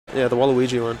Yeah, the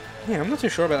Waluigi one. Yeah, I'm not too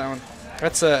sure about that one.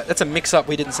 That's a mix-up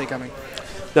we didn't see coming.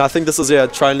 No, I think this is,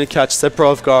 trying to catch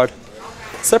Sebpro off guard.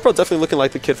 Sebpro definitely looking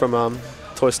like the kid from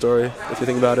Toy Story, if you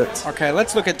think about it. Okay,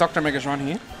 let's look at Dr. Mega's run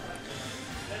here.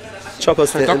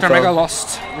 Chopper's So Dr. Mega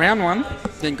lost round 1,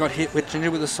 then got hit with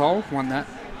Ginger with the Soul, won that.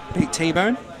 Beat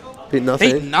T-Bone. Beat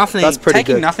nothing. Beat nothing. That's pretty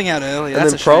taking good. nothing out early. And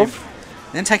That's then a Prof. shame.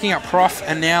 Then taking out Prof,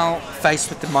 and now faced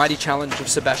with the mighty challenge of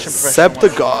Sebastian Seb the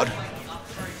God.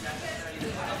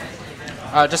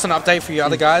 Just an update for you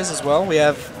other guys as well. We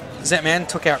have Zetman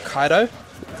took out Kaido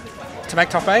to make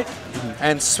top 8,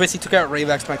 and Swithy took out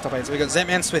Revax to make top 8. So we got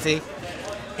Zetman, Swithy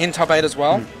in top 8 as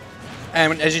well.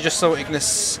 And as you just saw,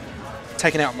 Ignis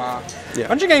taking out Ma. Yeah.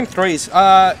 Bunch of game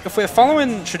 3s. If we're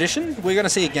following tradition, we're going to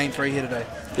see a game 3 here today.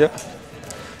 Yeah.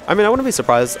 I mean, I wouldn't be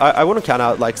surprised. I wouldn't count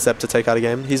out like Seb to take out a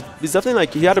game. He's definitely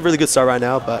like, he had a really good start right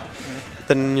now, but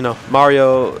then, you know,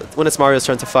 Mario, when it's Mario's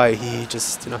turn to fight, he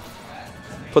just, you know,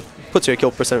 puts your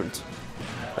kill percent.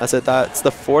 That's it. That's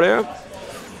the forward air.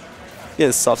 Yeah,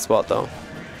 it's a soft spot though.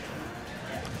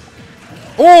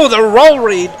 Oh, the roll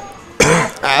read.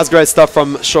 That's great stuff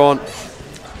from Sean.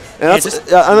 And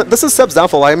and this is Seb's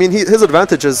downfall. I mean, his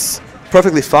advantage is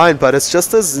perfectly fine, but it's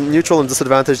just his neutral and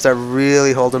disadvantage that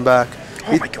really hold him back.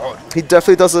 Oh my god. He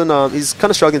definitely doesn't, he's kind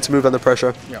of struggling to move under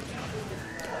pressure. Yep.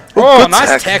 Oh, Oh,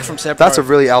 nice tech from Sebpro. That's a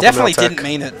really alpha Definitely male tech. didn't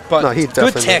mean it, but No, he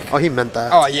definitely. good tech. Oh, he meant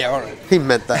that. Oh, yeah, alright. He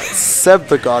meant that. Seb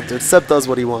the God, dude. Seb does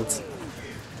what he wants.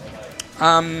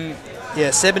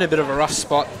 Yeah, Seb in a bit of a rough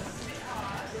spot.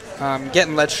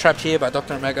 Getting ledge trapped here by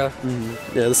Dr. Omega.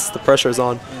 Yeah, the pressure is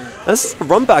on. And this is a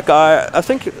run back guy. I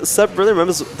think Seb really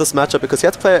remembers this matchup because he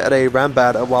had to play at a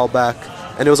Rambat a while back,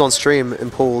 and it was on stream in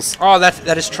pools. Oh,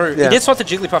 that is true. Yeah. He did swat the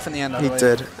Jigglypuff in the end, I He believe.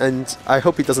 did, and I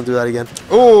hope he doesn't do that again.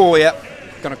 Oh, yeah.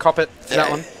 Gonna cop it for that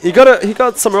one. He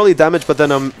got some early damage, but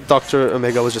then Dr.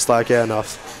 Omega was just like, yeah,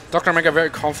 enough. Dr. Omega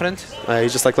very confident.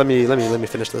 He's just like, let me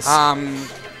finish this.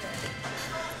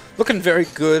 Looking very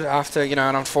good after, you know,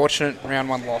 an unfortunate round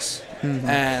 1 loss.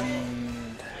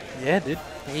 And yeah, dude,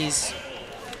 we've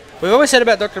always said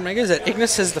about Dr. Omega is that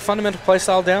Ignis has the fundamental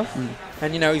playstyle down,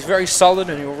 and you know he's very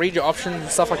solid and he'll read your options and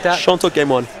stuff like that. Sean took game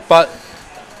 1. But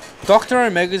Dr.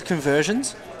 Omega's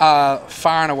conversions are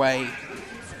far and away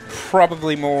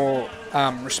probably more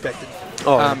respected.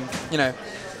 Oh, You know,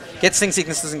 gets things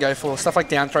Ignis doesn't go for, stuff like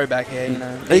down throw back air, you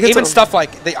know. you can Even tell- stuff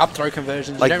like the up throw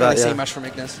conversions, Like you don't that, really see yeah. much from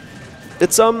Ignis.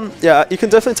 It's yeah, you can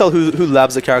definitely tell who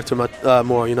labs the character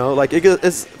more, you know. Like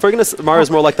for Ignis,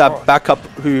 Mario's more like that backup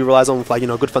who relies on like, you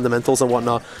know, good fundamentals and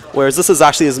whatnot. Whereas this is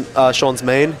actually Sean's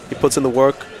main. He puts in the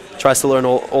work, tries to learn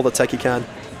all the tech he can.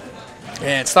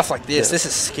 Yeah, and stuff like this. Yeah. This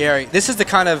is scary. This is the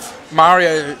kind of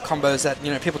Mario combos that,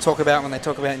 you know, people talk about when they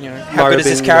talk about, you know, how Mario good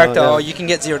is this being, character? yeah. Oh, you can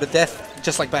get 0 to death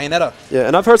just like Bayonetta. Yeah,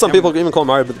 and I've heard some people even call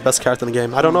Mario the best character in the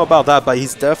game. I don't know about that, but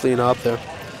he's definitely, you know, up there.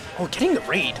 Oh, getting the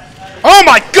read. Oh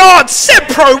my god,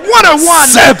 Sebpro101!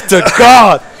 Seb the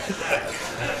God!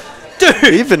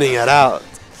 Dude! Evening it out.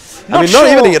 Not Not sure.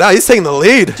 evening it out, he's taking the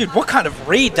lead. Dude, what kind of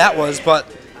read that was, but...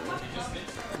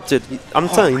 Dude, I'm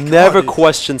telling you, my never God, dude.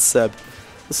 question Seb.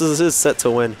 This is his set to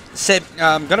win. Seb,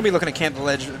 I'm going to be looking at Camp the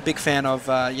Ledge. Big fan of,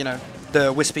 you know,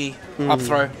 the wispy up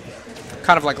throw.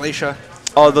 Kind of like Leisha.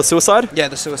 Oh, the suicide? Yeah,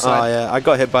 the suicide. Oh, yeah, I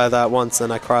got hit by that once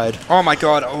and I cried. Oh my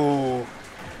god, oh.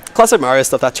 Classic Mario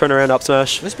stuff, that turnaround up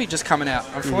smash. Wispy just coming out.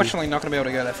 Unfortunately, not going to be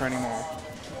able to go there for anymore.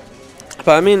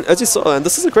 But I mean, as you saw, and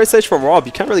this is a great stage for Rob,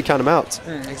 you can't really count him out.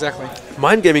 Exactly.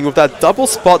 Mind gaming with that double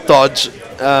spot dodge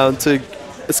to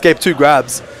escape 2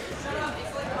 grabs.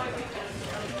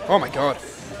 Oh my god.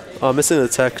 Oh, missing the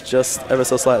tech just ever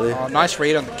so slightly. Oh, nice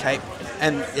read on the cape.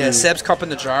 And yeah, Seb's copping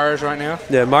the gyros right now.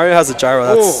 Yeah, Mario has a gyro,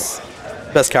 that's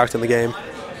best character in the game.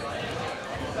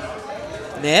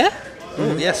 Yeah?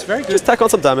 Oh, yes, very good. Just tack on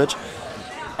some damage.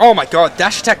 Oh my god,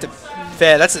 dash attack to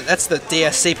fair. That's the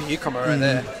DS CPU combo right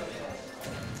there.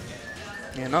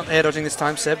 Yeah, not air dodging this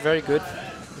time, Seb. Very good.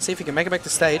 Let's see if he can make it back to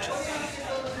stage.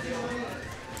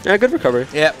 Yeah, good recovery.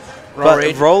 Yep. Roll But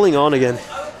read. rolling on again.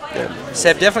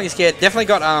 Seb definitely scared. Definitely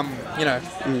got you know,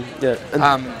 Yeah,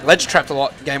 and, ledge trapped a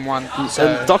lot game 1. So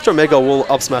and Dr. Omega will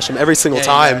up smash him every single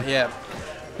time. Yeah.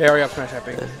 Very up smash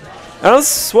happy. And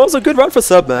that was a good run for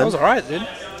Seb, man. That was alright, dude.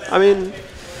 I mean,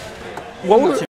 what were